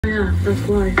Yeah, that's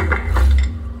why.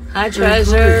 Hi,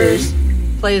 treasures.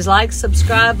 Please like,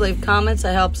 subscribe, leave comments.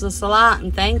 It helps us a lot,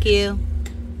 and thank you.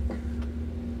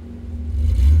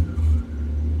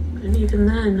 And even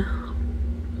then,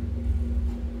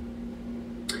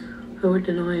 I would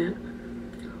deny it.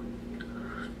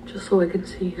 Just so I could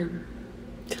see him.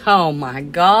 Oh my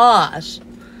gosh.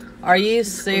 Are you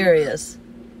serious?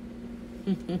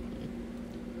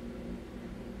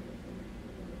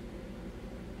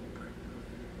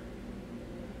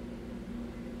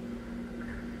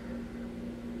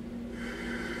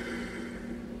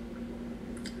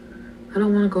 I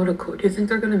don't want to go to court. Do you think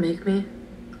they're going to make me?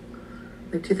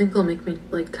 Like, do you think they'll make me,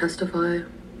 like, testify? Do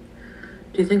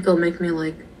you think they'll make me,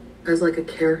 like, as, like, a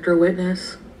character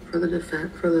witness for the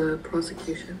defense, for the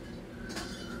prosecution?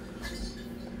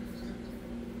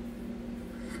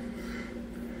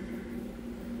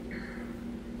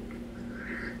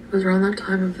 It was around that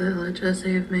time of the alleged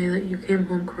essay of May that you came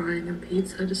home crying and Pete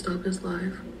said to stop his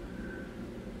life.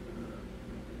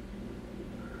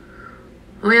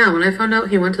 Oh yeah, when I found out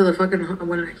he went to the fucking,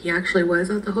 when he actually was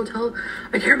at the hotel,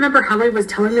 I can't remember how he was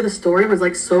telling me the story. It was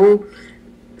like so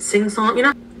sing-song. You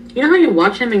know how you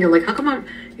watch him and you're like, how come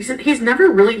he's never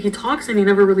really, he talks and he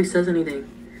never really says anything.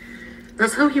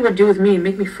 That's how he would do with me,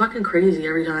 make me fucking crazy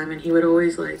every time. And he would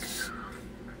always like,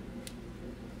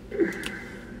 I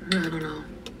don't know.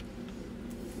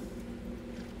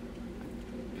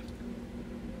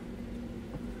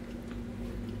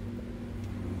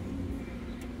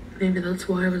 Maybe that's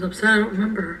why I was upset. I don't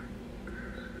remember.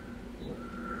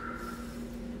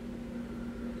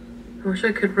 I wish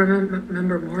I could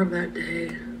remember more of that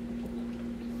day.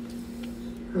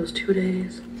 Those 2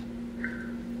 days.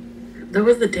 That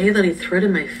was the day that he threaded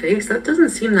my face. That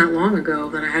doesn't seem that long ago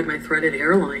that I had my threaded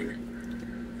hairline.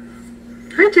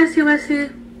 Hi, Jessie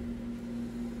Wessie.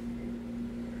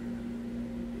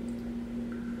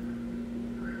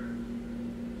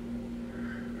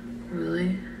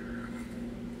 Really?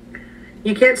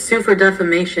 You can't sue for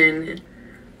defamation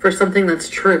for something that's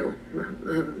true.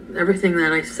 Everything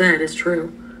that I said is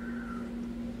true.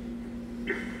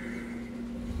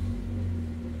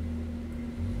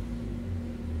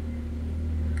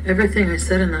 Everything I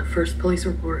said in that first police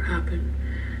report happened.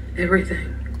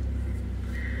 Everything.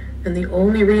 And the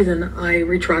only reason I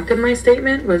retracted my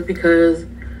statement was because,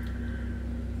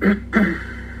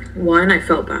 one, I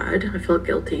felt bad. I felt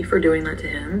guilty for doing that to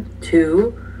him.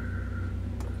 Two,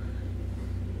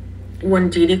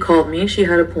 when Dee Dee called me, she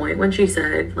had a point when she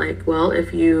said, like, well,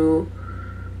 if you,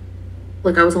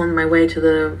 like, I was on my way to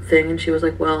the thing, and she was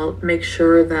like, well, make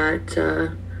sure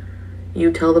that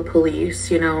you tell the police,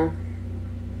 you know,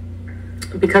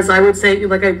 because I would say,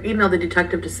 like, I emailed the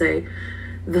detective to say,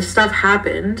 the stuff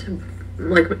happened,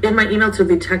 like, in my email to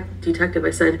the detective,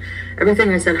 I said, everything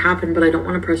I said happened, but I don't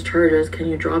want to press charges, can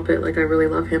you drop it, like, I really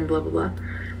love him, blah, blah, blah.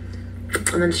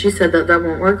 And then she said that that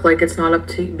won't work, like it's not up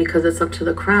to, because it's up to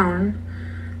the Crown,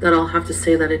 that I'll have to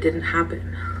say that it didn't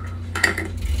happen.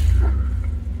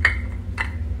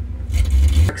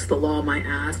 That's the law, my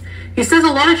ass. He says a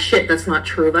lot of shit that's not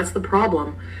true, that's the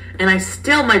problem. And I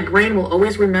still, my brain will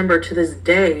always remember to this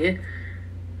day,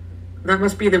 that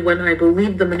must be the when I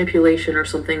believed the manipulation or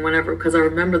something, whenever, because I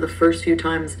remember the first few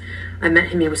times I met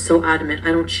him, he was so adamant,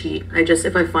 I don't cheat. I just,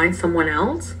 if I find someone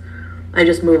else, I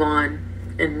just move on.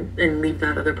 And leave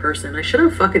that other person. I should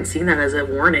have fucking seen that as a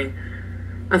warning.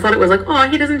 I thought it was like, oh,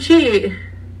 he doesn't cheat.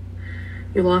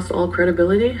 You lost all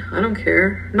credibility? I don't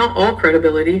care. Not all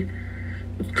credibility.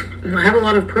 I have a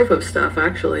lot of proof of stuff,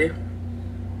 actually.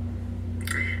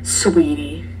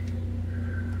 Sweetie.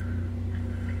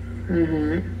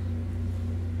 And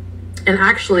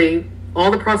actually,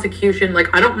 all the prosecution, like,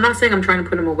 I'm not saying I'm trying to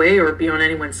put him away or be on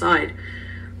anyone's side,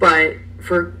 but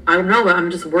I don't know,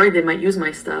 I'm just worried they might use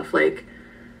my stuff, like,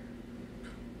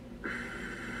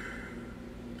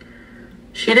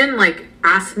 she didn't, like,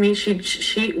 ask me,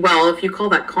 well, if you call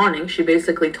that conning, she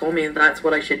basically told me that's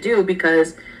what I should do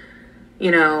because, you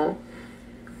know,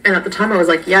 and at the time I was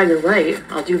like, yeah, you're right,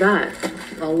 I'll do that.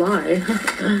 I'll lie.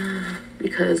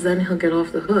 Because then he'll get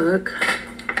off the hook.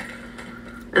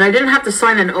 And I didn't have to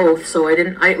sign an oath, so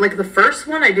like, the first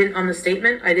one, I didn't, on the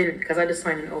statement, I didn't, because I just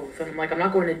signed an oath, and I'm like, I'm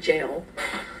not going to jail.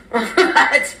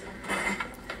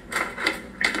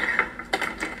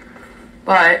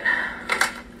 But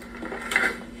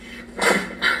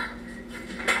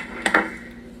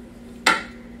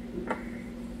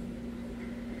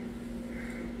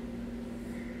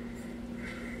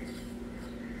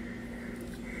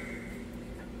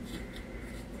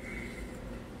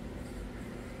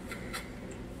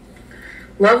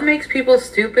love makes people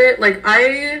stupid. Like,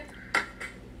 I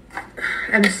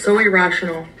am so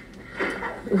irrational.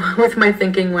 with my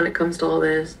thinking when it comes to all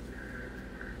this.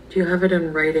 Do you have it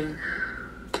in writing?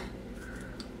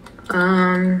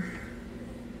 I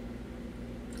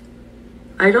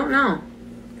don't know.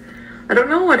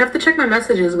 I'd have to check my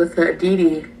messages with Dee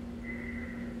Dee.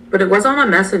 But it was on a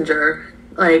messenger.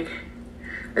 Like,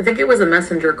 I think it was a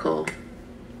messenger call.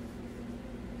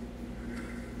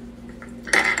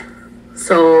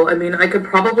 So, I mean, I could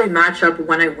probably match up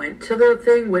when I went to the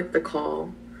thing with the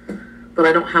call. But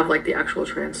I don't have, like, the actual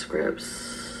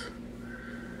transcripts.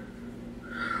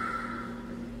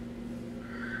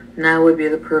 Now would be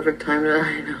the perfect time to,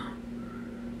 I know.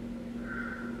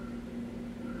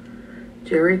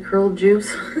 Jerry curl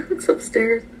juice. It's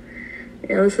upstairs.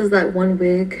 Yeah, this is that one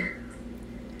wig.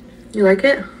 You like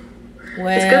it? Well,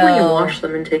 it's good when you wash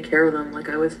them and take care of them. Like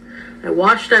I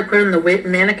washed it, I put it in the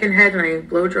mannequin head and I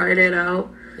blow dried it out.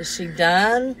 Is she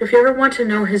done? If you ever want to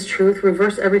know his truth,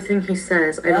 reverse everything he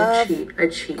says. I don't cheat. I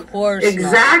cheat. Of course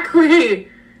exactly. Not.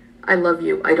 I love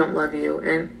you. I don't love you.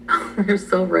 And you're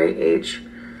so right, H.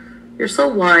 You're so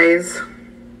wise.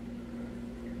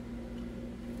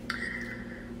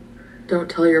 Don't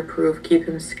tell your proof. Keep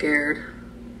him scared.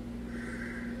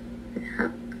 Yeah.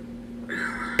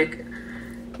 Like,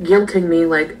 guilting me,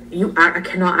 like, I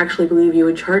cannot actually believe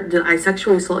you. Did I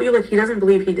sexually assault you? Like, he doesn't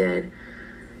believe he did.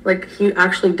 Like, he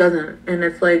actually doesn't. And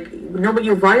it's like, no, but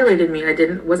you violated me.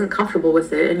 Wasn't comfortable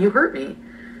with it, and you hurt me.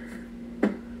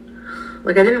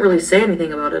 Like, I didn't really say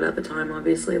anything about it at the time,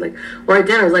 obviously. Like, or I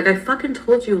did. I was like, I fucking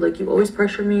told you. Like, you always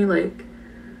pressure me. Like,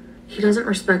 he doesn't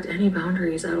respect any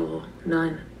boundaries at all.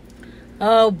 None.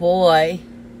 Oh, boy.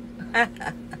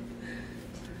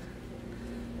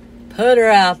 Put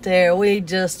her out there. We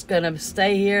just gonna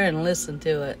stay here and listen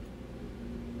to it.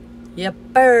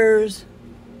 Yepers.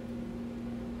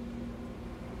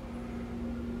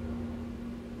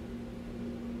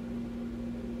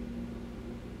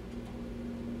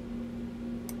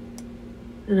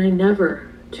 And I never,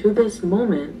 to this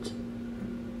moment,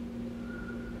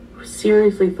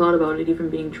 seriously thought about it even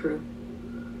being true.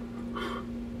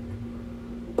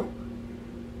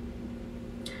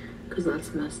 Because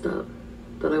that's messed up.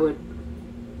 That I would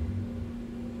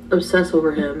obsess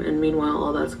over him, and meanwhile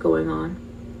all that's going on.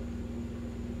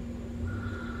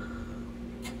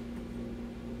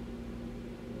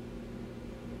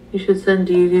 You should send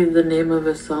Dee Dee the name of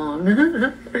a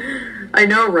song. I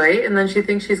know, right? And then she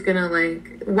thinks she's gonna,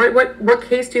 like... What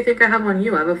case do you think I have on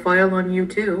you? I have a file on you,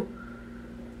 too.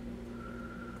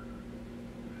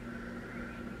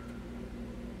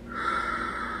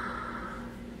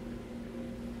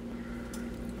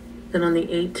 Then on the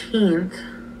 18th,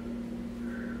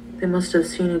 they must have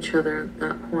seen each other at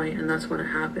that point, and that's when it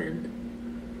happened.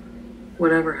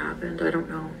 Whatever happened, I don't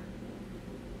know.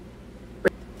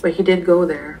 But he did go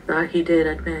there. That he did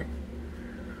admit.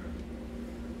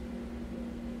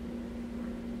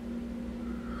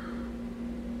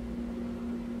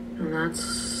 And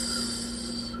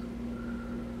that's...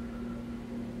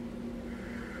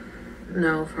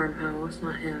 No, farmhouse,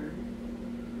 not him.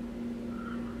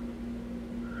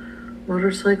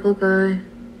 Motorcycle guy.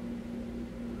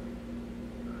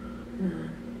 Yeah.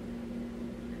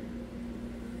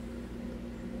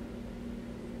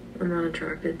 I'm not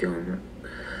attracted to him.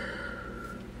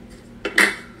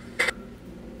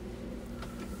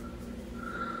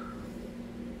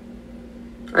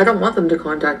 I don't want them to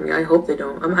contact me. I hope they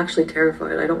don't. I'm actually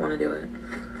terrified. I don't want to do it.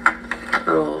 At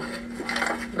all.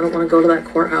 I don't want to go to that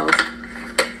courthouse.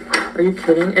 Are you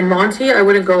kidding? And Monty, I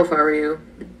wouldn't go if I were you.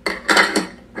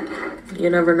 You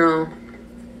never know.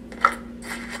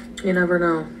 You never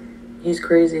know. He's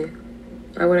crazy.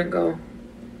 I wouldn't go.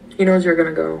 He knows you're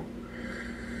gonna go.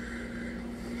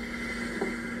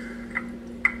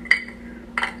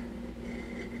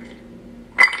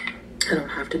 I don't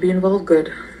have to be involved.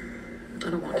 Good. I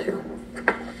don't want to.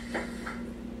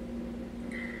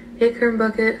 Hey, Kern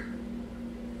Bucket.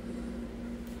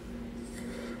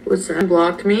 What's that?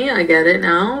 Blocked me. I get it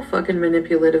now. Fucking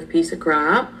manipulative piece of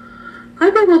crap. Hi,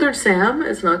 bewildered Sam.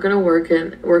 It's not gonna work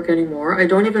anymore. I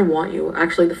don't even want you.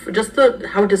 Actually,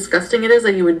 how disgusting it is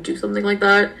that you would do something like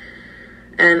that,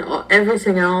 and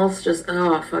everything else. Just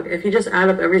fuck. If you just add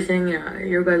up everything, yeah,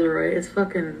 you guys are right. It's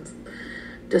fucking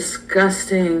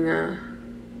disgusting.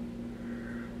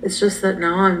 It's just that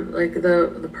now I'm like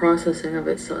the processing of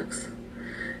it sucks.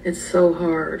 It's so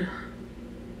hard.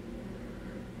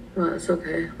 But it's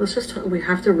okay. Let's just we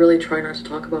have to really try not to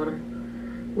talk about him.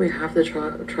 We have to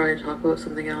try and talk about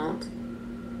something else.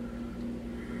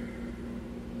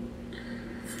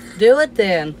 Do it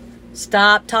then.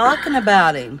 Stop talking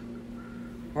about him.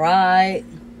 Right.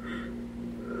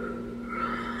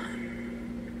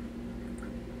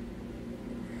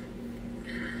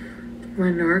 My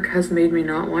narc has made me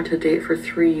not want to date for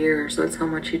 3 years. That's how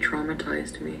much he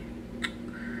traumatized me.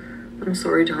 I'm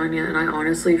sorry, Tanya, and I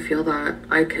honestly feel that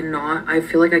I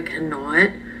feel like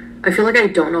I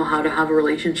don't know how to have a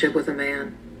relationship with a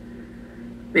man.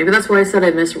 Maybe that's why I said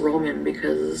I miss Roman,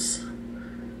 because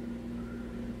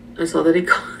I saw that you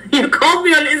called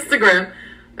me on Instagram.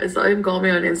 I saw him call me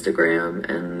on Instagram,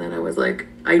 and then I was like,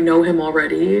 I know him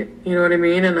already, you know what I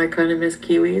mean? And I kind of miss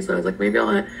Kiwi, so I was like, maybe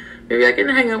I can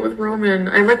hang out with Roman.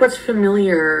 I like what's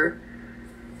familiar,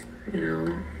 you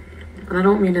know. And I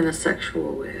don't mean in a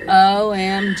sexual way.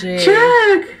 OMG.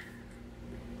 Jack!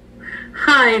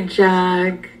 Hi,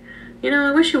 Jack. You know,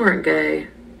 I wish you weren't gay.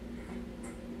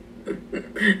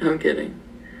 I'm kidding.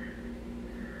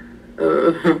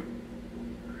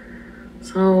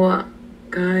 So,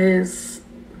 guys...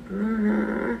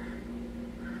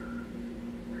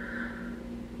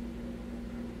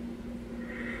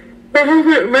 I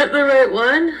haven't met the right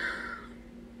one.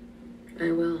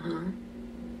 I will, huh?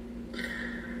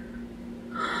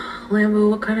 Lambo,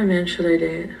 what kind of man should I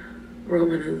date?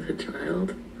 Roman as a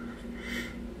child.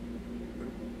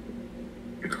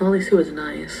 Well, at least he was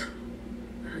nice.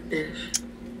 Ish.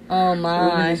 Oh my.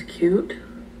 Roman is cute.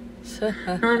 No,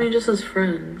 I mean just as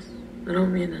friends. I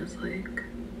don't mean as like...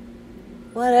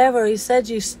 Whatever, he said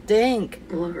you stink.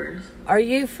 Lovers. Are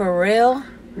you for real?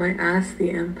 My ass, the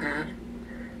empath.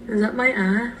 Is that my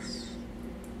ass?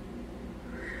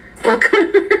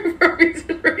 Welcome to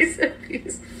Frametown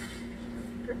recipes.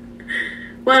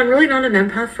 Well, I'm really not an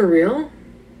empath for real.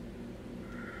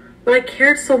 But I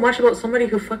cared so much about somebody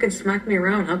who fucking smacked me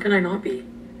around. How can I not be?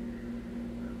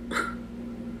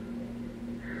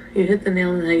 You hit the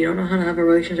nail on the head. You don't know how to have a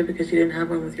relationship because you didn't have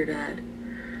one with your dad.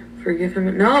 Forgive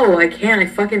him. No, I can't. I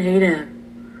fucking hate him.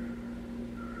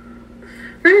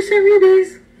 Where's some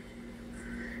rubies?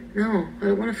 No, I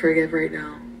don't want to forgive right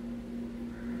now.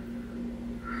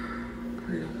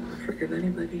 I don't want to forgive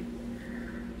anybody.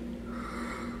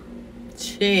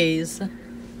 Jeez.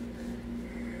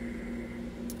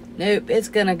 Nope, it's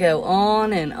gonna go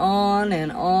on and on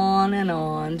and on and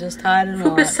on. Just hide and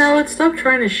Fupa salad, stop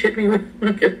trying to shit me with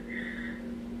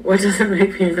what doesn't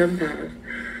make me an empath.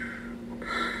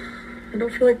 I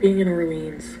don't feel like being in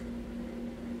Orleans.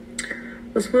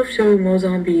 Let's move to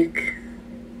Mozambique.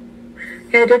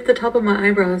 Okay, I dipped the top of my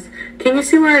eyebrows. Can you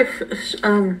see where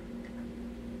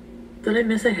did I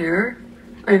miss a hair?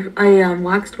 I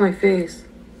waxed my face.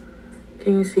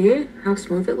 Can you see how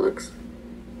smooth it looks?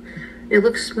 It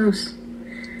looks smooth.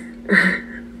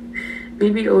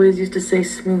 BB always used to say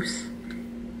smooth.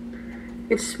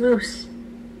 It's smooth.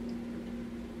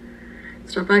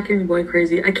 Stop acting boy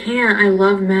crazy. I can't. I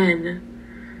love men.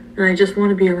 And I just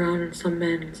want to be around some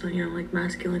men. So, you know, like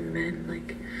masculine men.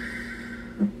 Like,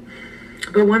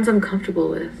 but ones I'm comfortable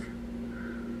with.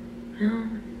 You know?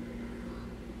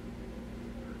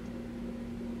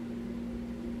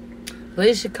 At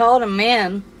least you called him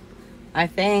man, I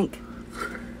think.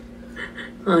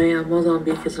 Oh yeah,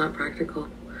 Mozambique is not practical.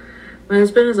 My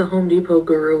husband is a Home Depot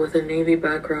guru with a Navy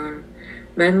background.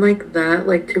 Men like that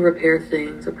like to repair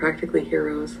things, are practically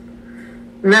heroes.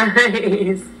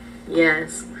 Nice!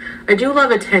 Yes. I do love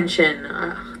attention.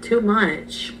 Too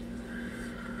much.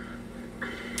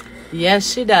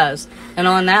 Yes, she does. And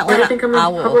on that one, I think I'm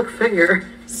a public figure.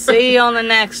 See you on the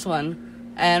next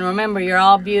one. And remember, you're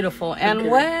all beautiful. And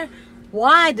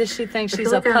why does she think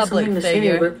she's a public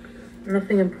figure?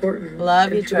 Nothing important.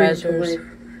 Love you, treasures.